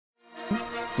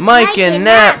Mike and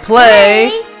Nat play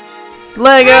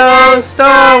Lego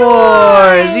Star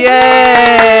Wars!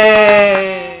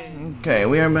 Yay! Okay,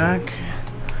 we are back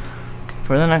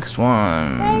for the next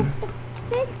one. Where's the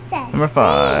princess? Number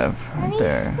 5, right Let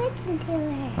there. me switch into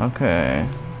her. Okay,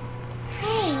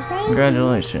 Hey, thank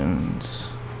congratulations.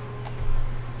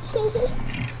 you.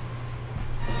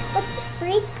 What's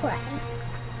free play?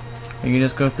 You can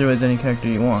just go through as any character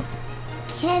you want.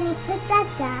 Can you put that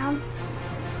down?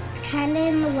 It's kind of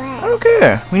in the way. I don't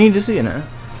care. We need to see it now.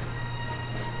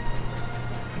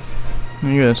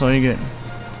 There that's all you get.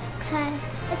 Okay,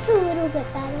 it's a little bit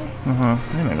better. I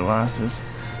need my glasses.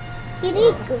 You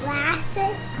need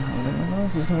glasses? I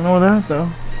don't know that though.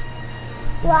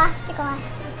 You lost your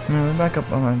glasses. No, they're back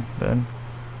up on my bed.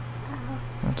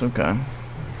 That's okay.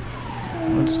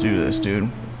 Let's do this, dude.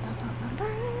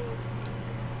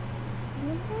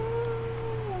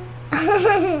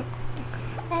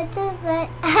 That's a bit.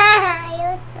 He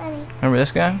looks funny. Remember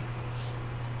this guy?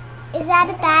 Is that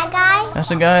a bad guy? That's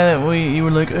the guy that you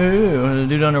were like, ooh, the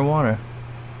dude underwater.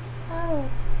 Oh,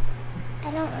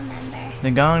 I don't remember.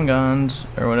 The Gongons,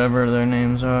 or whatever their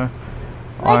names are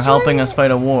Which helping one? us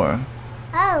fight a war.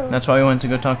 Oh. That's why we went to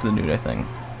go talk to the dude, I think.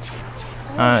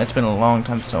 It's been a long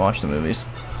time since I watched the movies.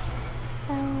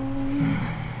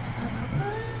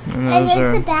 And Are those those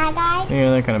are, the bad guys? yeah,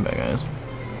 they're kind of bad guys.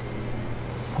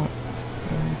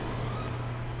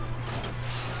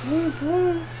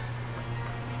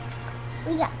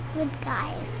 We got good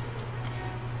guys.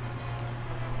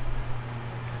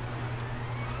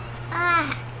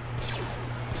 Ah.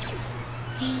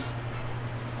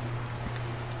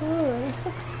 Ooh, this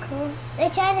looks cool. They're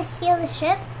trying to steal the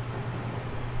ship.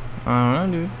 I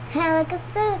don't know, dude. Hey, look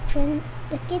at the prince.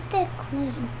 Look at the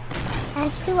queen.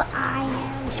 That's who I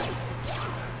am.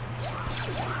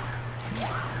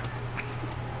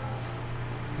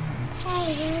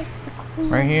 Hey, where's the queen?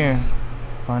 Right here.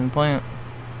 Find the plant.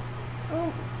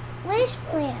 Oh, where's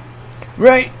plant?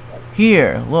 Right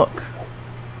here, look.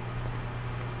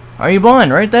 Are you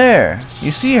blind? Right there.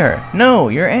 You see her. No,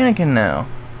 you're Anakin now.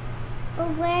 Oh,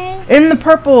 where's In the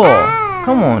purple! Ah.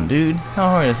 Come on, dude. How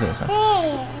hard is this?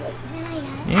 there?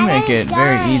 You make it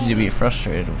very easy to be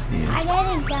frustrated with these. I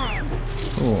got a gun.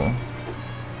 Cool.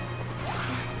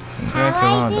 How do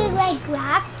I do my Congratulations.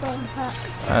 grappling hook?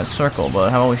 Circle, but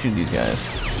how about we shoot these guys?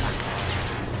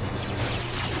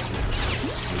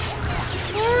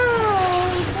 No,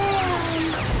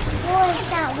 oh, it's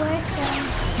not working.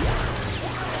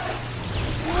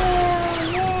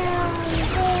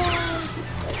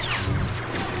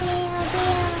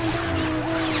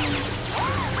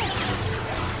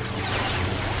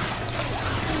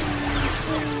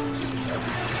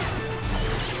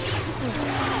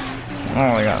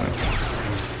 Oh, I got it.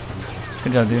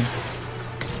 Good job, dude.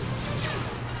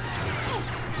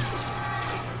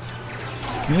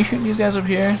 Can you shoot these guys up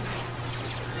here?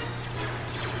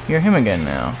 You're him again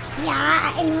now.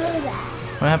 Yeah, I know that.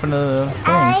 What happened to the thing?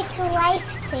 I like a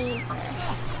lifesaver.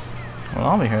 Well,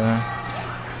 I'll be here then.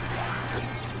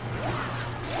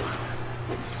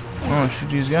 Oh, shoot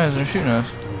these guys. They're shooting us.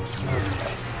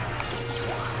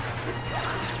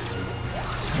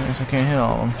 I guess I can't hit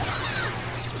all of them.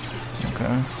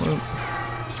 Okay. Whoop.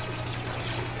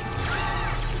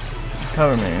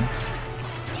 Cover me.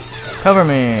 Cover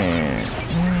me.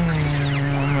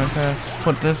 I'm gonna try to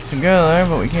put this together,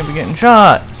 but we can't be getting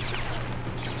shot.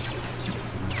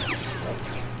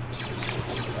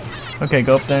 Okay,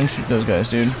 go up there and shoot those guys,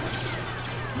 dude.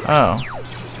 Oh.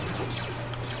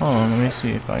 Hold on, let me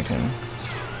see if I can.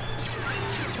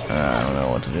 I don't know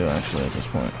what to do actually at this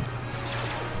point.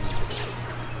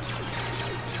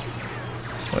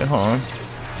 Wait, hold on.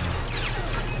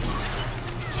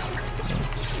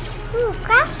 Ooh,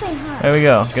 grappling hook. There we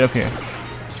go. Get up here.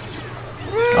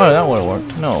 Oh, that would have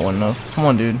worked. No, it wouldn't have. Come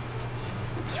on, dude.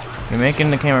 You're making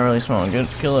the camera really small.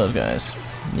 Kill those guys.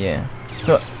 Yeah.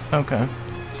 Good. Okay.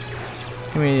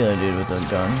 Give me the other dude with the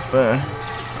gun. But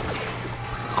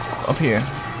up here.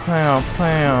 Pow,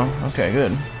 pow. Okay,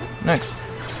 good. Next.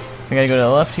 We gotta go to the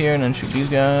left here and then shoot these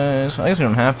guys. I guess we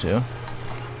don't have to.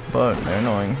 But they're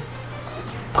annoying.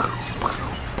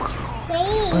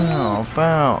 Bow,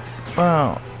 bow,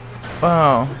 bow,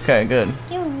 bow. Okay, good.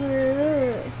 You're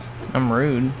rude. I'm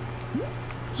rude.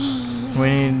 We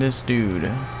need this dude.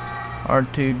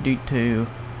 R2-D2.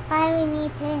 Why do we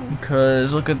need him?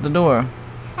 Because look at the door.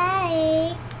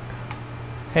 Hey.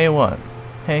 Hey, what?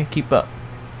 Hey, keep up.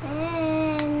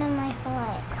 And on my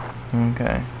foot.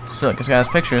 Okay. So, look, this guy's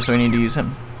picture, so we need to use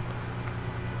him.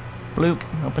 Bloop.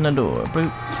 Open the door.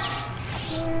 Bloop.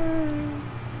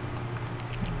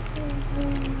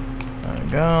 There we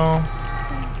go.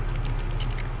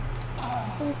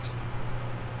 Oops.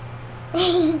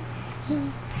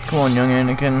 Come on, young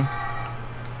Anakin.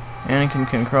 Anakin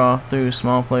can crawl through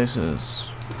small places.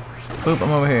 Boop,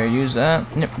 I'm over here. Use that.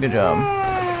 Yep, good job.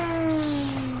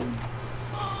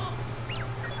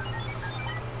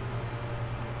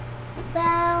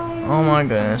 Oh my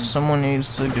goodness, someone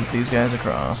needs to get these guys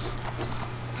across.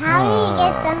 How do you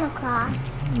get them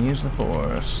across? Use the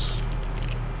force.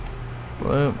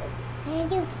 Boop. There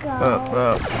you go.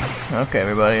 Up. Okay,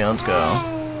 everybody, let's go.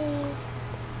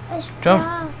 Hey,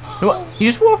 Jump. What? You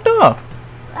just walked off.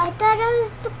 I thought I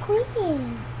was the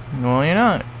queen. No, you're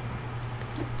not.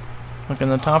 Look in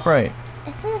the top right.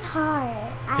 This is hard.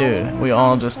 Dude, we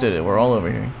all just did it. We're all over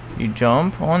here. You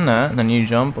jump on that, and then you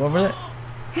jump over there.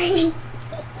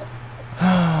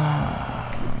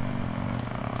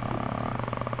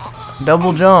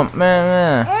 Double jump,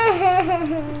 man.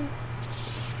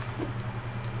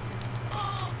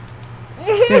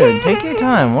 Dude, take your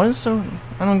time. What is so...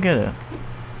 I don't get it.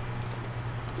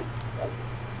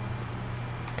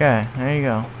 Okay, there you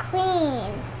go.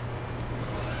 Queen.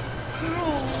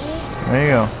 Hi. There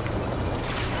you go.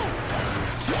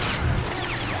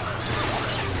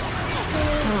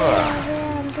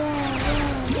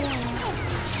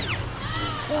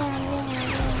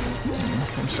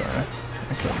 I'm sorry.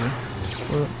 I killed you.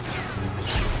 Whoop.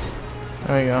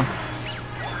 There you go.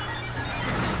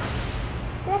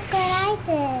 Look what I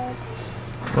did.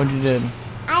 What you did?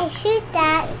 I shoot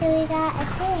that, so we got a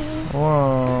thing.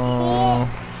 Whoa.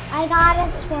 See? I got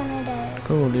us one of those.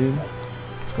 Cool, dude.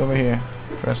 Let's go over here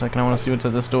for a second. I want to see what's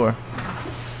at this door.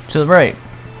 To the right.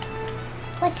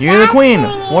 What's You're the queen.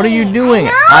 happening? What are you doing?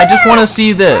 I I just want to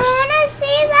see this. I want to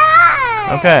see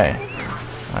that. Okay.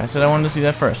 I said I wanted to see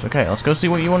that first. Okay, let's go see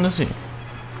what you want to see.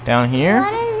 Down here.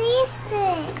 What are these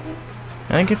things?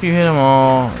 I think if you hit them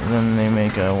all, then they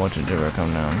make a whatcha-jibber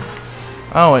come down.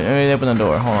 Oh, wait, maybe they open the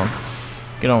door. Hold on.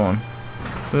 Get on one.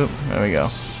 Boop. There we go.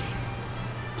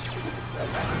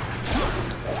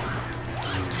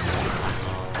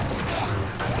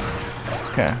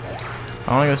 Okay.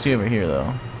 I want to go see over here,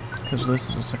 though. Because this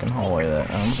is the second hallway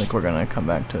that I don't think we're going to come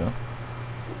back to.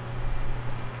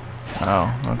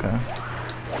 Oh, okay.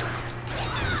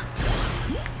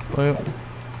 Boop.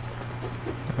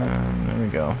 And there we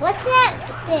go. What's that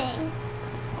thing?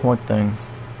 What thing?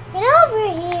 Get over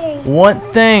here.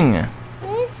 What thing?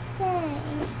 This thing.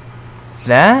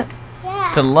 That?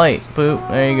 Yeah. To light. Boop.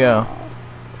 There you go.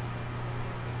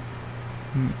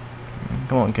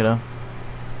 Come on, kiddo.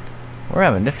 We're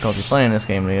having difficulty playing this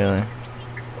game together.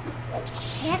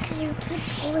 Yeah, 'cause you keep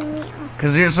pulling me off.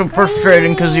 Because you're so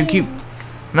frustrating because you keep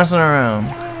messing around.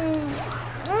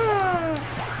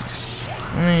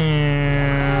 I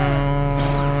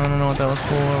don't know what that was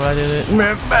for, but I did it.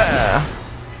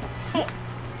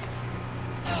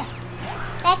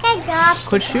 That guy dropped.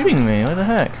 Quit shooting me. What the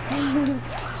heck?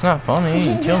 It's not funny.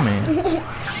 You kill me.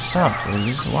 Stop,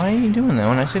 please. Why are you doing that?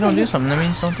 When I say don't do something, that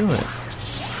means don't do it.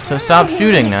 So stop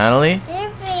shooting, Natalie. You're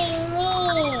being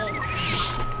mean.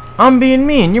 I'm being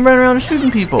mean. You're running around shooting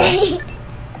people.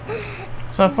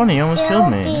 It's not funny. You almost killed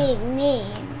me. You're being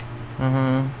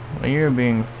mean. Well, you're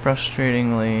being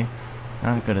frustratingly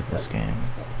not good at this game.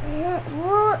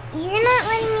 Well, you're not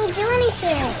letting me do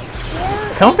anything.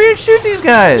 Come up here and shoot these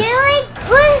guys. You're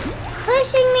like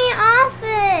pushing me off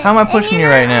it. How am I pushing you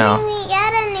right now? And you're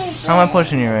not letting me get anything. How am I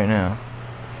pushing you right now?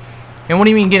 And what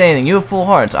do you mean get anything? You have full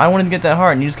hearts. I wanted to get that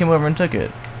heart and you just came over and took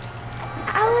it.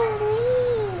 I was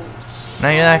mean. Now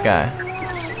you're that guy.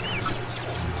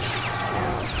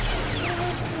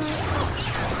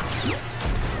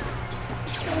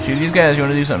 Shoot these guys. You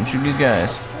want to do something? Shoot these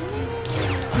guys.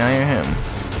 Now you're him.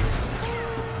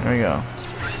 There we go.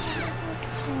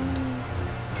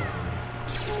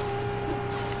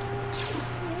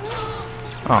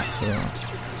 Oh, yeah.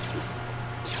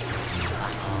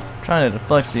 Trying to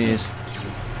deflect these.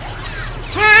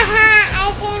 Haha, I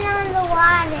turned on the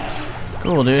water.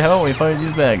 Cool, dude. How about we fight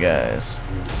these bad guys?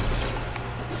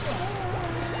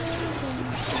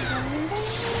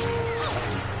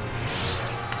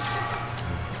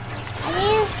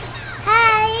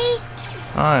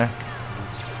 Hi.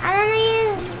 I'm gonna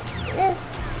use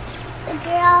the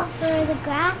girl for the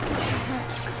grappling hook.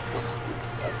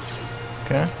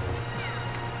 Okay.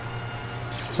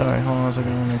 Sorry, hold on a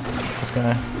second. Let me get this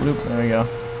guy. Bloop. There we go.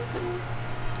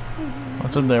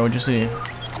 What's up there? What'd you see?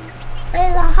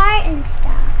 There's a heart and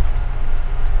stuff.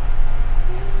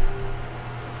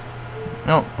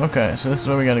 Oh, okay. So this is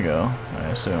where we gotta go, I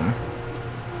assume.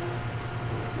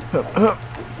 Hup, hup.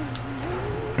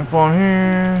 Up on here,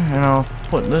 and I'll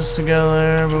put this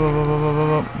together.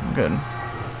 Good.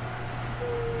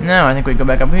 Now I think we go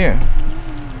back up here.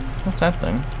 What's that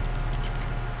thing?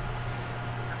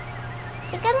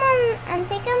 I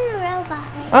think I'm the robot.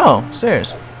 Right Oh,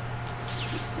 stairs.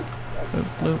 Bloop,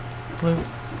 bloop, bloop,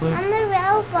 bloop. I'm the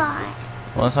robot.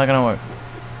 Well, it's not gonna work.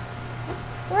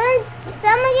 Let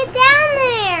someone get down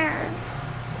there.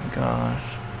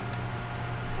 Gosh.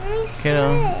 Let me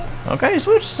Kiddo. switch. Okay,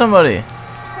 switch to somebody.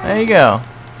 There you go.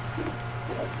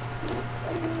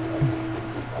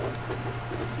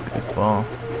 Good ball.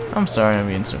 I'm sorry I'm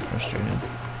being so frustrated.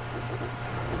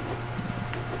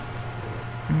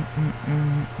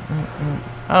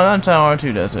 Oh, that's how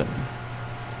R2 does it.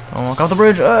 I'll walk off the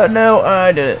bridge. No,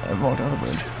 I did it. I walked off the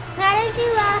bridge. How did you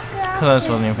walk off? Because I just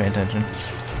wasn't even paying attention.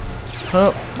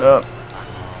 Up, up.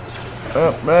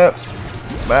 Up, up.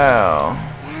 Bow.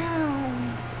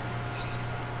 Down.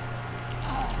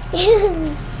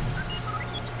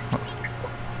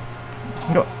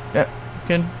 Go. Yeah,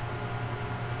 good.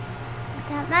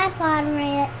 Got my fault.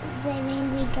 They made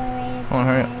me go right at Come on,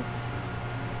 hurry the up.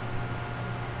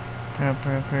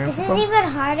 edge. Hurry This is up. even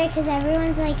harder because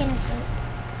everyone's like in a group.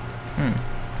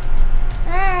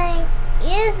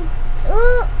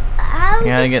 How You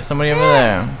gotta get somebody over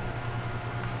there.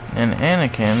 And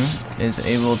Anakin is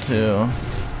able to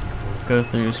go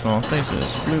through small spaces.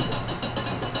 Bloop.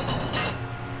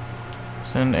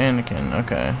 Send Anakin.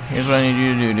 Okay. Here's what I need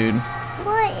you to do, dude.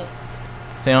 What?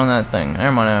 Stay on that thing.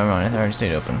 Never mind, never mind. I already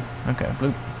stayed open. Okay,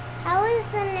 bloop. How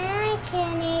is the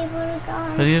Anakin able to go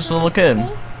on? Because he's just a little small kid.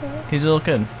 spaces? He's a little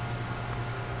kid.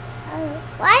 Oh.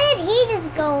 Why did he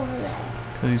just go over there?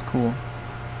 Because he's cool.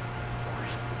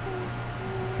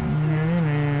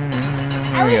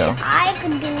 I There we wish go. I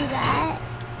could do that.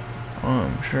 Oh,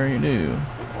 I'm sure you do.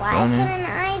 Why Funny. couldn't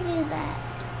I do that?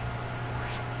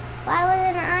 Why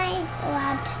wasn't I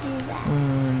allowed to do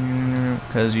that?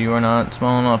 Because you are not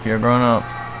small enough. You're grown up.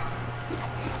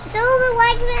 So, but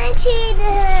why couldn't I cheat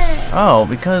him? Oh,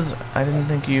 because I didn't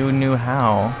think you knew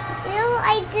how. No,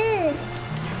 I did.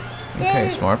 Okay, Then-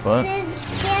 smart butt. Can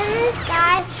this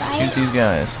guy fight? Shoot these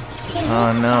guys. Can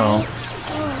Oh, he no. fight?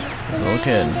 Oh, Little then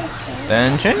kid. I understand.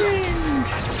 Then change.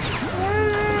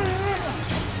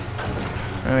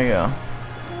 There we go.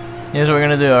 Here's what we're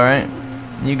gonna do, alright?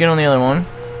 You get on the other one.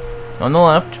 On the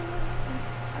left.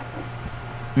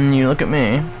 And you look at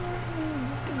me.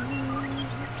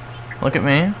 Look at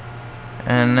me.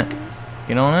 And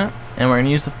get on it. And we're gonna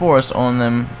use the force on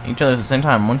them each other at the same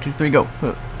time. 1, 2, 3, go.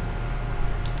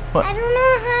 What? I don't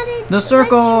know how to. The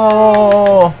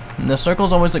circle! The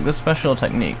circle's always like the special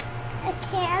technique.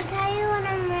 Okay, I'll tell you when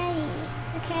I'm ready.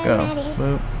 Okay, Go. I'm ready.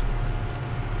 Boop.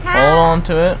 How? Hold on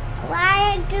to it.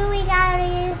 Why do we gotta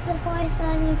use the force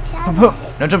on each other?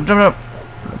 Boop. No, jump, jump, jump.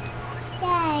 Yay.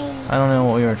 I don't know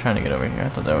what we were trying to get over here. I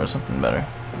thought there was something better.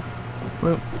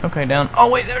 Bloop. Okay, down.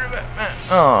 Oh, wait. There.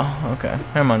 Oh, okay.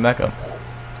 Never mind. Back up.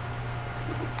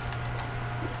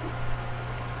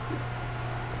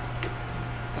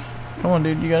 Come on,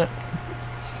 dude. You got it.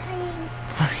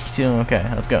 What are you doing? Okay,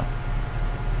 let's go.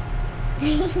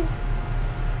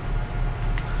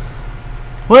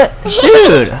 What?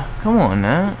 Dude! Come on,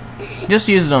 Nat. Just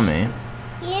use it on me.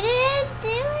 You didn't do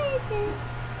it.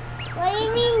 What do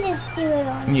you mean just do it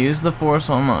on me? Use the force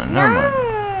on mine. Never mind.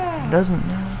 No. It doesn't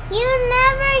matter. You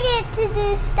never get to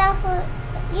do stuff with.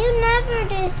 You never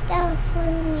do stuff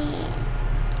with me.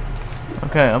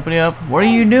 Okay, uppity up. What are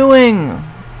you doing?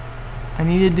 I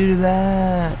need to do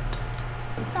that.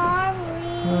 Sorry.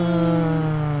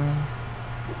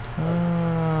 Hey,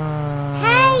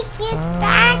 Hey, get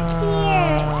back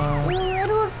here, you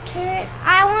little turd.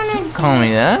 I wanna. Call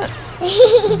me that?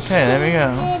 Okay, there we go.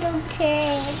 Little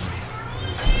turd.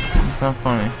 It's not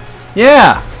funny.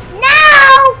 Yeah!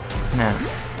 No! Nah.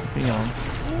 Be on.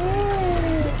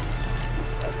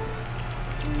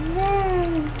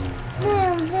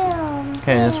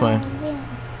 Okay, this way.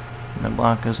 That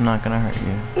block is not gonna hurt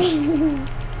you.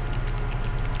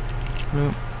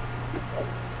 Bloop.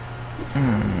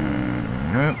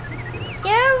 Nope.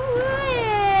 You're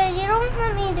rude. You don't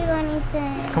let me do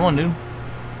anything. Come on, dude.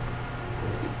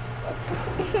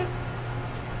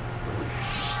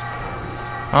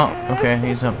 Oh, okay,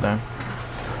 he's up there.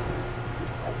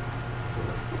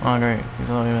 Oh, great. He's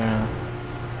all over there now.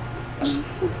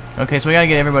 Okay, so we gotta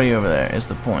get everybody over there, is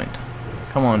the point.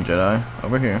 Come on, Jedi.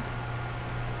 Over here.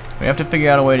 We have to figure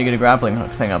out a way to get a grappling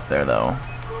hook thing up there, though.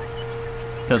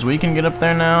 Because we can get up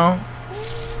there now.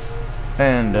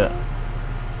 And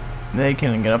they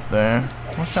can get up there.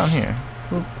 What's down here?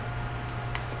 Boop.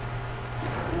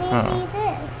 Maybe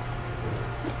this.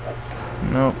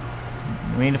 Nope.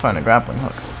 We need to find a grappling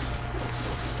hook.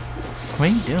 What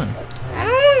are you doing? I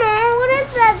don't know. What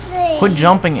is that thing? Quit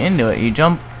jumping into it. You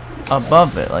jump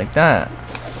above it like that.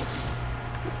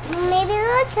 Maybe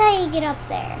that's how you get up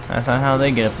there. That's not how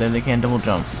they get up there. They can't double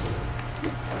jump.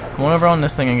 Come on over on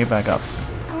this thing and get back up.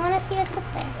 I want to see what's up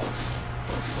there.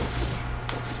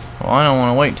 Well, I don't want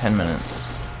to wait 10 minutes.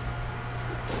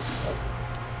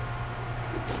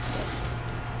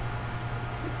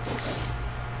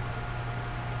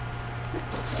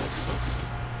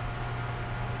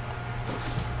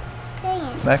 Dang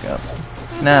it. Back up.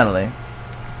 Natalie.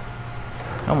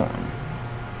 Come on.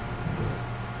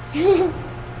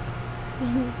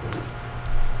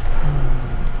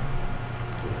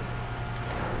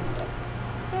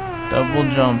 Double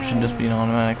jump should just be an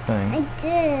automatic thing. I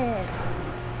did.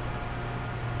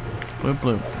 Bloop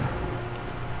bloop.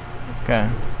 Okay.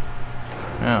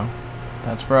 Now,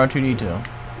 that's for R2-D2.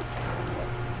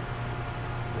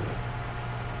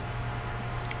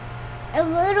 A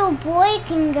little boy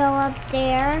can go up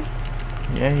there.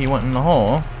 Yeah, he went in the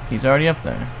hole. He's already up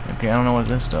there. Okay, I don't know what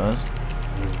this does.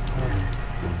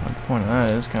 What the point of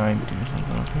that is, can I do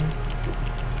something up here?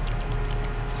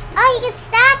 Oh, you can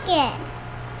stack it.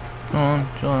 Hold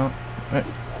on, chill out. Wait,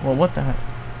 well, what the heck?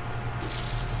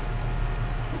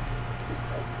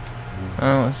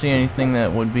 I don't see anything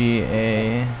that would be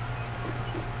a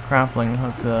grappling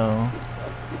hook, though.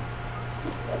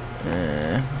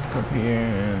 Up here,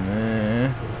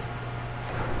 and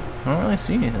I don't really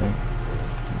see anything.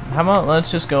 How about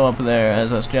let's just go up there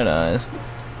as us Jedis,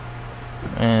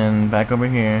 and back over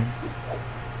here,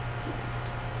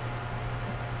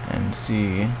 and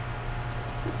see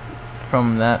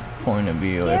from that point of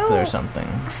view if there's something.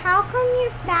 How come you're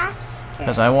faster?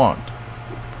 Because I walked.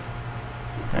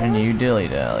 And you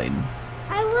dilly-dallied.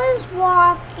 I was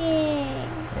walking.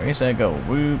 Ready, set, go.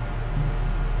 Whoop.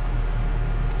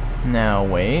 Now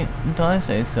wait until I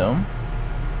say so.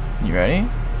 You ready?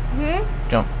 Hmm?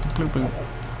 Jump. Bloop, bloop.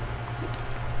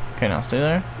 Okay, now stay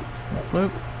there. Bloop.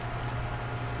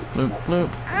 Bloop,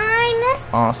 bloop. I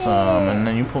missed Awesome. it. And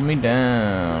then you pulled me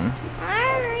down.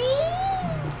 Sorry.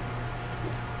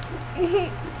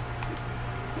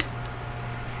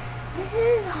 This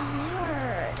is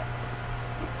hard.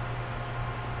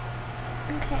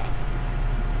 Okay.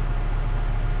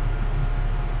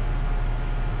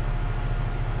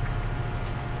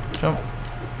 Jump.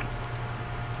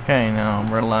 Okay, now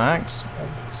relax.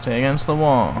 Stay against the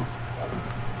wall.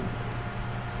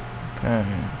 Okay.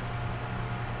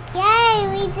 Yay,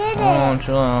 we did Oh, it.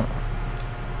 chill out.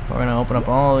 We're gonna open up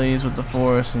all of these with the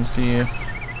force and see if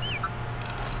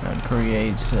that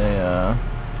creates a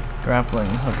grappling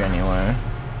hook anywhere.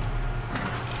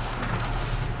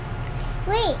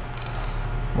 Wait,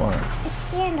 What? I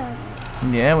stand on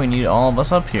this. Yeah, we need all of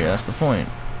us up here. That's the point.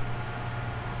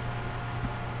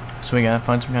 So we gotta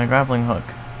find some kind of grappling hook.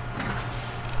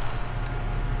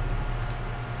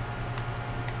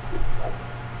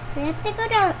 We have to go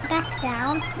down, back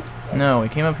down. No, we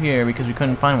came up here because we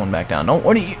couldn't find one back down. Don't.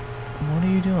 What are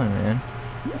you doing, man?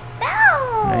 We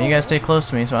fell. Now you gotta stay close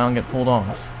to me so I don't get pulled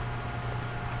off.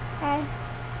 Okay.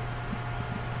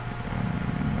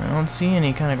 I don't see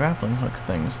any kind of grappling hook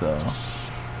things though.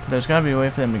 There's gotta be a way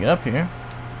for them to get up here.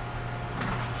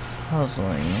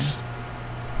 Puzzling.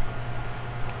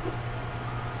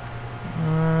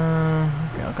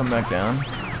 Okay, I'll come back down.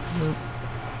 Boop.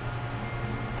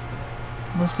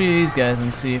 Let's be these guys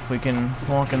and see if we can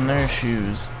walk in their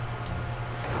shoes.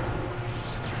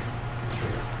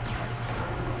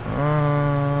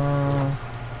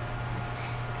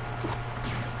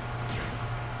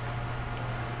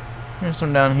 Here's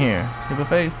some down here. Leap of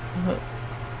faith.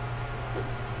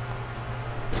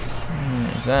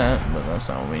 There's that, but that's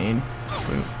not what we need.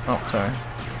 Boop. Oh, sorry.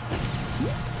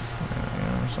 There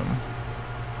we go, something.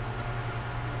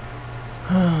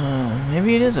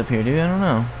 Maybe it is up here, dude. I don't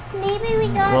know. Maybe we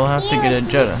go We'll up have to here get a with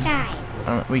Jetta. these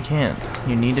guys. We can't.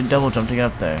 You need a double jump to get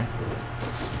up there.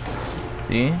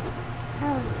 See?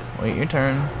 Oh, Wait your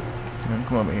turn. And then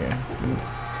come over here. Boop.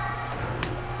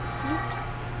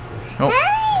 oops. Oh,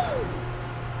 Hey!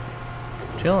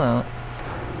 chill out.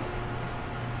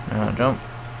 Now jump.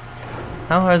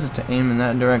 How hard is it to aim in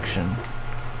that direction?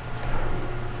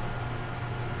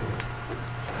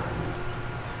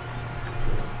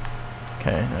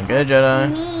 Okay, now get a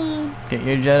Jedi. Me. Get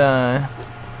your Jedi.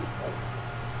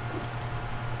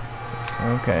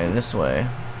 Okay, this way.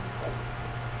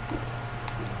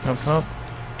 Hop, hop.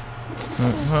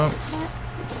 Hop, hop.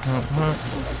 Hop, hop.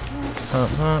 Hop,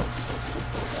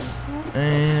 hop.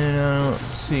 And I don't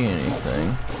see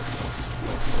anything.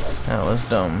 That was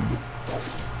dumb.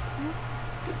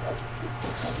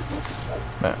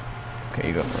 Nah. Okay,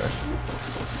 you go first.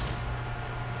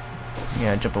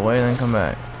 Yeah, jump away, then come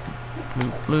back.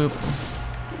 Bloop, bloop.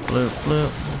 Bloop,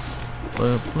 bloop.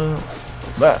 Bloop, bloop.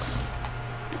 Bah.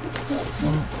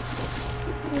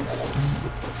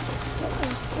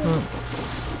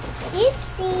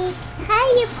 Oopsie. Hi,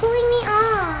 you're pulling me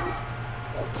off.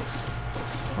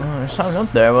 There's something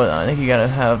up there, but I think you gotta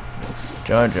have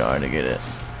Jar Jar to get it.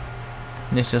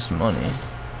 It's just money.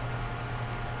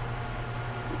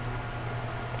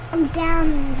 I'm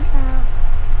down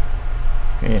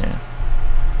there. Yeah.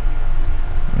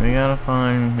 We gotta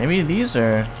find... Maybe these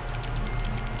are...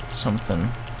 something.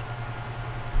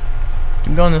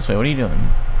 Keep going this way. What are you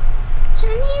doing?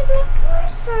 Trying to use my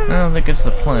force on I don't think it's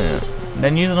the plant.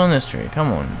 Then use it on this tree.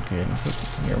 Come on, kid.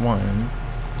 You're whining.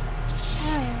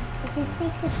 Oh, it just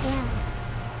makes it brown.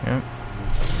 Yep.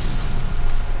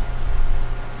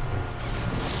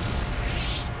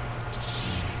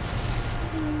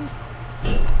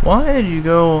 Why did you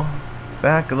go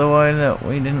back the way that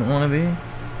we didn't want to be?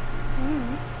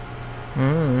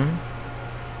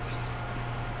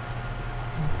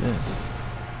 What's this?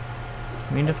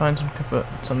 We need to find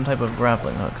some type of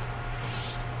grappling hook.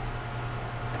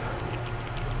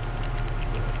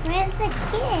 Where's the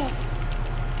kid?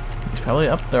 He's probably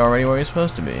up there already where he's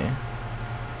supposed to be.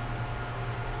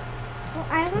 Well,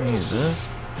 I don't Use this.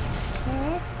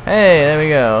 kid. Hey, there we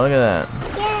go. Look at that.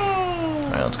 Yay!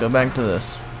 Alright, let's go back to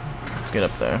this. Let's get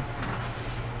up there.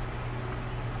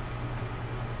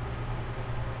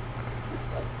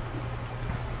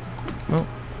 Oh.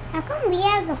 How come we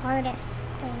have the hardest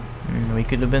thing? We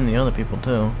could have been the other people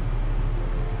too.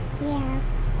 Yeah.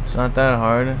 It's not that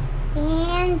hard.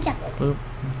 And jump. Boop.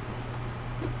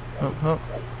 Hop, hop.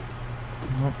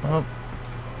 Hop, hop.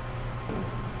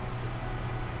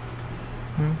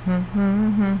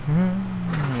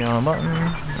 Get on a button.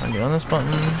 I'll get on this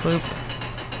button. Boop.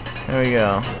 There we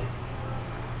go.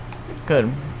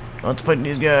 Good. Let's fight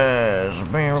these guys.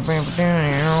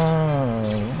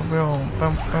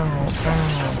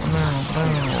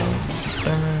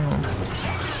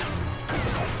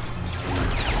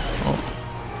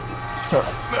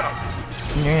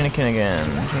 You're Anakin again.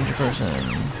 Change your person.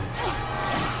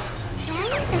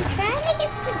 I'm trying to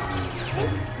get the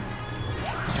prince.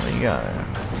 There you go.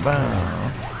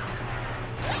 Bow.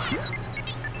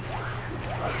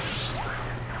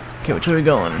 Okay, which way are we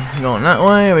going? Going that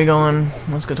way? Or are we going?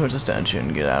 Let's go towards the statue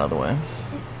and get out of the way.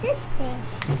 What's this thing?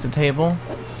 It's a table.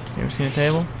 You ever seen a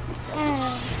table?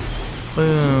 Oh.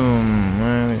 Boom.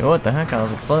 There we go. What the heck? I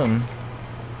was floating.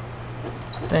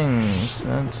 Things.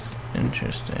 That's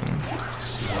interesting.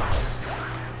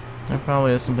 There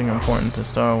probably is something important to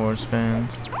Star Wars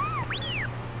fans.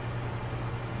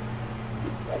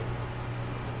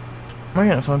 Am I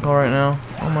getting a phone call right now?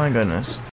 Oh my goodness.